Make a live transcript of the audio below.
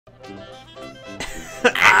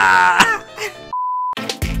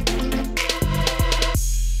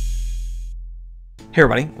Hey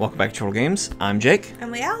everybody, welcome back to Chortle Games. I'm Jake.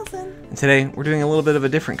 I'm Allison. And today we're doing a little bit of a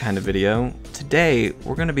different kind of video. Today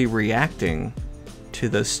we're going to be reacting to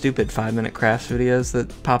those stupid 5-minute crafts videos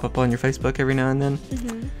that pop up on your Facebook every now and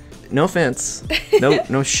then. No offense,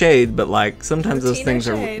 no shade, but like sometimes those things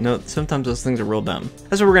are real dumb.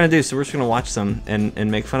 That's what we're gonna do. So we're just gonna watch some and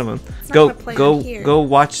make fun of them. Go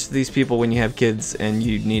watch these people when you have kids and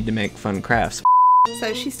you need to make fun crafts.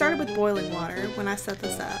 So she started with boiling water when I set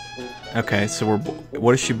this up. Okay, so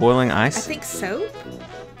what is she boiling? Ice? I think soap.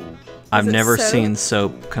 I've never seen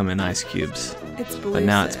soap come in ice cubes. It's blue. But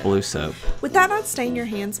now soap. It's blue soap. Would that not stain your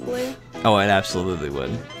hands blue? Oh, it absolutely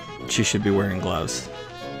would. She should be wearing gloves.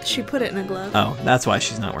 She put it in a glove. Oh, that's why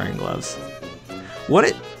she's not wearing gloves.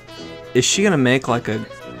 Is she gonna make like a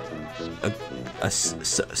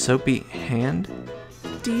soapy hand?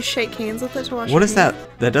 Do you shake hands with it to wash What your is hand?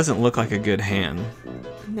 that? That doesn't look like a good hand.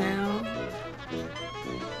 No.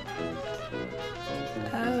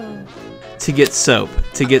 Oh. To get soap.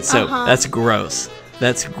 That's gross.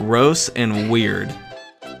 That's gross and weird.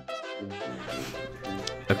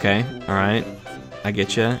 Okay, alright. I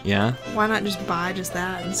get you, yeah. Why not just buy just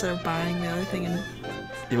that instead of buying the other thing? And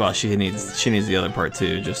well, she needs the other part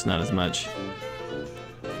too, just not as much.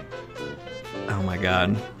 Oh my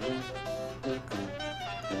god.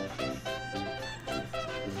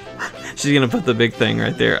 She's gonna put the big thing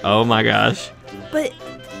right there. Oh my gosh. But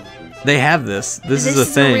they have this. This is a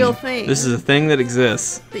thing. A real thing. This is a thing that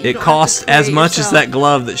exists. It costs as much as that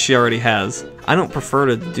glove that she already has. I don't prefer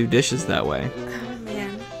to do dishes that way.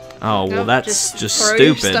 Oh, well, that's just throw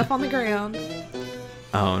stupid. Your stuff on the ground.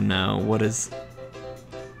 Oh, no. What is...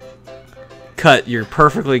 Cut your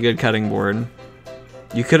perfectly good cutting board.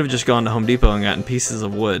 You could have just gone to Home Depot and gotten pieces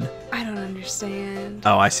of wood. I don't understand.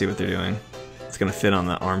 Oh, I see what they're doing. It's going to fit on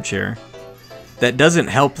the armchair. That doesn't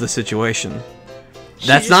help the situation.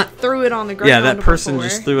 That's not... threw it on the ground. Yeah, that person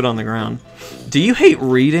just threw it on the ground. Do you hate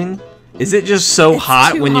reading? Is it just so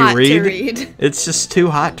hot when you read? It's just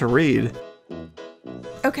too hot to read.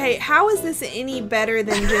 Okay, how is this any better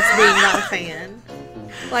than just being not a fan?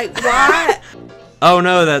 Like, why? Oh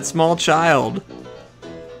no, that small child.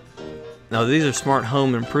 No, these are smart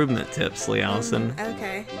home improvement tips, Lee Allison.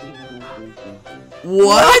 Okay.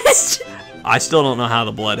 What? I still don't know how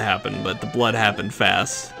the blood happened, but the blood happened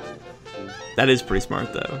fast. That is pretty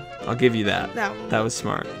smart, though. I'll give you that. That was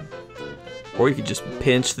smart. Or you could just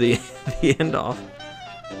pinch the end off.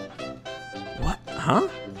 What? Huh?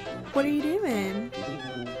 What are you doing?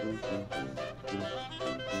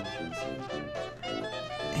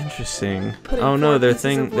 Interesting. Oh no, their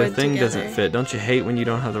thing doesn't fit. Don't you hate when you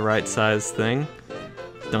don't have the right size thing?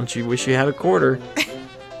 Don't you wish you had a quarter?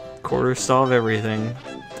 Quarters solve everything.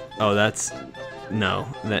 Oh, that's no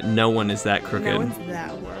one is that crooked. No one's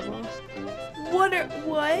that horrible.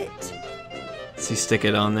 What? So you stick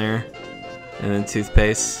it on there, and then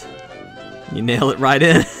toothpaste. You nail it right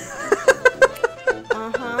in.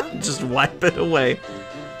 Just wipe it away.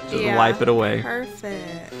 Just wipe it away.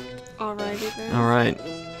 Perfect. Alrighty then. Alright.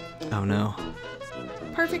 Oh no.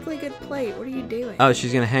 Perfectly good plate. What are you doing? Oh,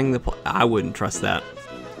 she's gonna hang the plate. I wouldn't trust that.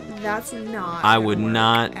 That's not. I would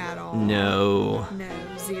not. At all. No. No,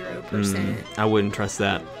 0%. I wouldn't trust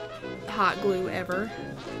that. Hot glue ever.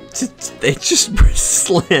 They just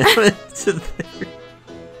slam it to there.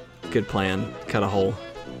 Good plan. Cut a hole.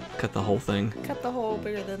 Cut the whole thing. Cut the hole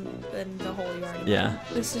bigger than the hole you already Yeah. made.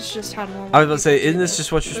 This is just how normal. I was about to say, isn't this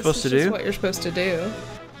just what you're supposed to do? This is what you're supposed to do.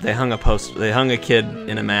 They hung a kid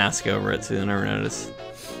in a mask over it, so you'll never notice.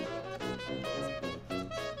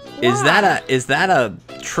 Why? Is that a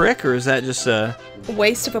trick, or is that just a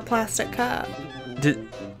waste of a plastic cup?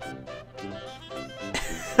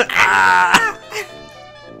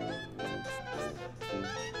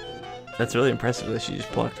 That's really impressive that she just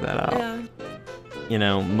plucked that out. Yeah. You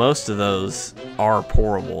know, most of those are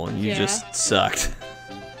pourable, and you just sucked.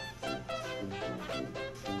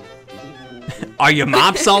 Are your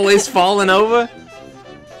mops always falling over?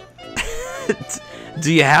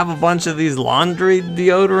 Do you have a bunch of these laundry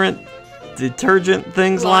deodorant, detergent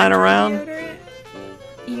things lying around? Deodorant?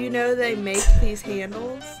 You know they make these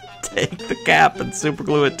handles? Take the cap and super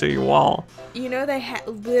glue it to your wall. You know they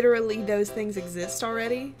literally those things exist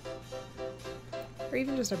already? Or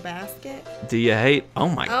even just a basket? Do you hate? Oh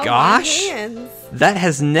my gosh! My hands. That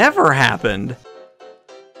has never happened.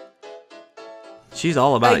 She's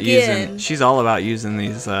all about using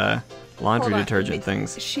these laundry detergent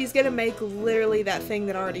things. She's gonna make literally that thing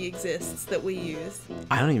that already exists that we use.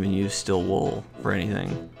 I don't even use steel wool for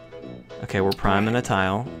anything. Okay, we're priming a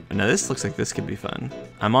tile. Now this looks like this could be fun.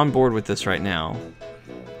 I'm on board with this right now.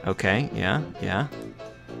 Okay, yeah.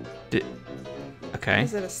 Okay.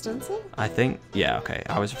 Is it a stencil? I think, yeah, okay.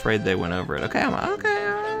 I was afraid they went over it. Okay,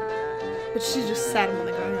 But she just sat him on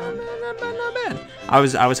the ground. Not bad. I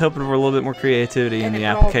was hoping for a little bit more creativity in the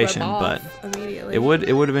application, but immediately. it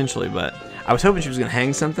would eventually, but I was hoping she was gonna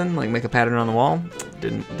hang something, like make a pattern on the wall.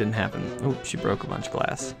 Didn't happen. Oh, she broke a bunch of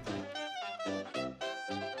glass.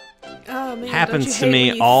 Oh, man, Happens to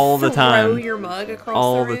me all the time. Throw your mug across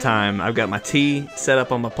all the the time. I've got my tea set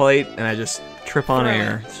up on my plate, and I just trip on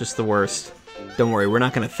air. It's just the worst. Don't worry, we're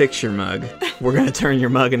not gonna fix your mug. We're gonna turn your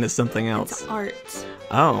mug into something else. It's art.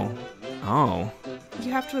 Oh.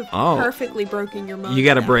 You have to have perfectly broken your mug. You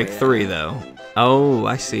gotta break 3 though. Oh,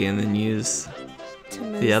 I see, and then use to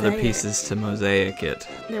the other pieces to mosaic it.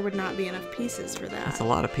 There would not be enough pieces for that. That's a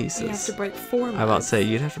lot of pieces. You have to break 4 mugs. I about to say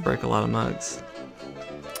you'd have to break a lot of mugs.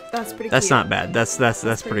 That's pretty. That's cute. not bad.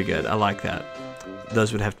 That's pretty good. I like that.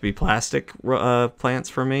 Those would have to be plastic plants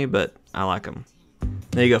for me, but I like them.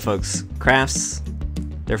 There you go, folks. Crafts,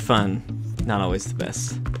 they're fun. Not always the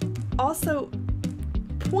best. Also,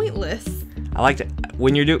 pointless. I like to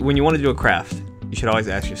when you want to do a craft, you should always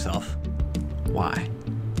ask yourself, why?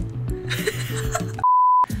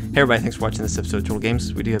 Hey everybody, thanks for watching this episode of Chortle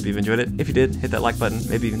Games. We do hope you've enjoyed it. If you did, hit that like button,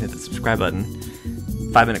 maybe even hit the subscribe button.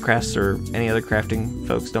 5 Minute Crafts or any other crafting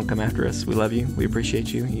folks, don't come after us. We love you. We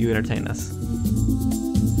appreciate you. You entertain us.